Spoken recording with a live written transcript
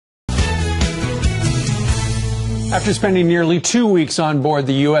After spending nearly 2 weeks on board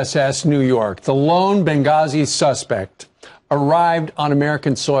the USS New York, the lone Benghazi suspect arrived on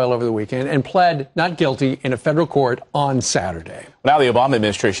American soil over the weekend and pled not guilty in a federal court on Saturday. Now the Obama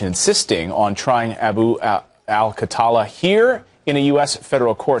administration insisting on trying Abu al-Qatala here in a U.S.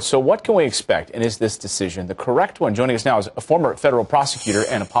 federal court. So what can we expect? And is this decision the correct one? Joining us now is a former federal prosecutor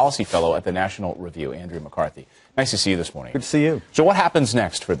and a policy fellow at the National Review, Andrew McCarthy. Nice to see you this morning. Good to see you. So what happens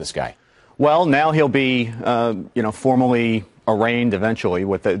next for this guy? Well, now he'll be, formally arraigned eventually.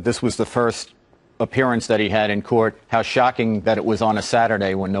 This was the first appearance that he had in court. How shocking that it was on a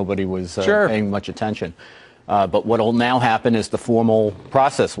Saturday when nobody was paying much attention. But what will now happen is the formal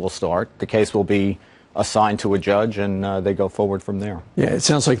process will start. The case will be assigned to a judge, and they go forward from there. Yeah, it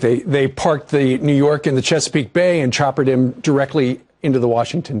sounds like they parked the New York in the Chesapeake Bay and choppered him directly into the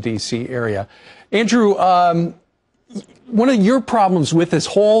Washington, D.C. area. Andrew, one of your problems with this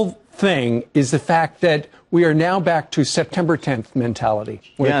whole thing is the fact that we are now back to September 10th mentality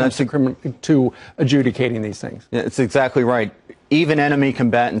when it comes to adjudicating these things. Yeah, it's exactly right. Even enemy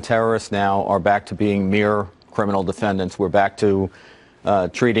combatant terrorists now are back to being mere criminal defendants. We're back to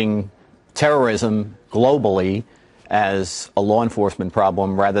treating terrorism globally as a law enforcement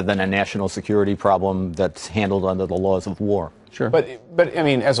problem rather than a national security problem that's handled under the laws of war. Sure. But I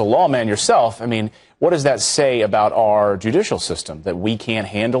mean, as a lawman yourself, I mean, what does that say about our judicial system? That we can't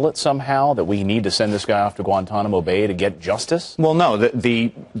handle it somehow? That we need to send this guy off to Guantanamo Bay to get justice? Well, no.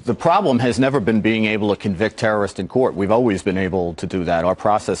 The problem has never been being able to convict terrorists in court. We've always been able to do that. Our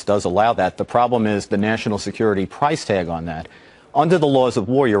process does allow that. The problem is the national security price tag on that. Under the laws of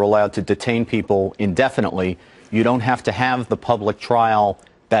war, you're allowed to detain people indefinitely. You don't have to have the public trial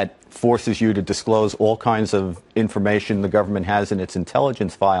that forces you to disclose all kinds of information the government has in its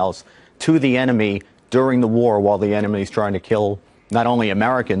intelligence files to the enemy during the war while the enemy is trying to kill not only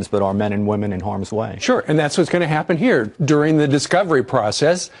Americans, but our men and women in harm's way. Sure, and that's what's going to happen here. During the discovery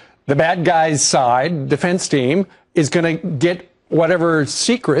process, the bad guy's side, defense team, is going to get whatever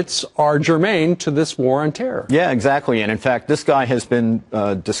secrets are germane to this war on terror. Yeah, exactly. And in fact, this guy has been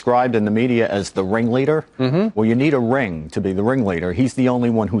described in the media as the ringleader. Well, you need a ring to be the ringleader. He's the only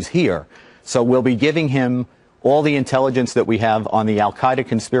one who's here. So we'll be giving him all the intelligence that we have on the al-Qaeda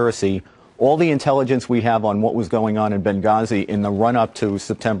conspiracy, all the intelligence we have on what was going on in Benghazi in the run-up to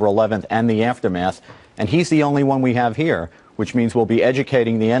September 11th and the aftermath. And he's the only one we have here, which means we'll be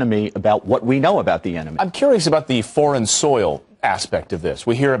educating the enemy about what we know about the enemy. I'm curious about the foreign soil aspect of this.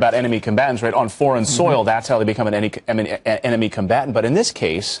 We hear about enemy combatants, right? On foreign soil, that's how they become an enemy combatant. But in this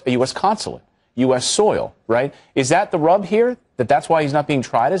case, a U.S. consulate, U.S. soil, right? Is that the rub here? That's why he's not being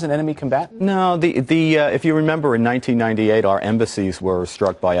tried as an enemy combatant? No. If you remember, in 1998, our embassies were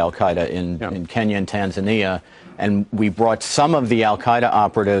struck by al-Qaeda in Kenya and Tanzania, and we brought some of the al-Qaeda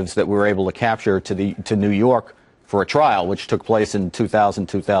operatives that we were able to capture to New York for a trial, which took place in 2000,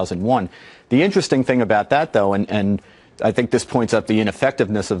 2001. The interesting thing about that, though, and I think this points up the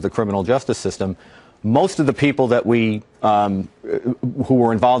ineffectiveness of the criminal justice system. Most of the people that who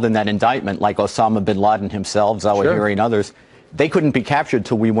were involved in that indictment, like Osama bin Laden himself, Zawahiri and others, they couldn't be captured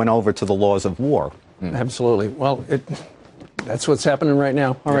till we went over to the laws of war. Absolutely. Well, that's what's happening right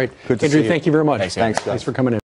now. All right. Good to Andrew, see you. thank you very much. Thanks for coming in.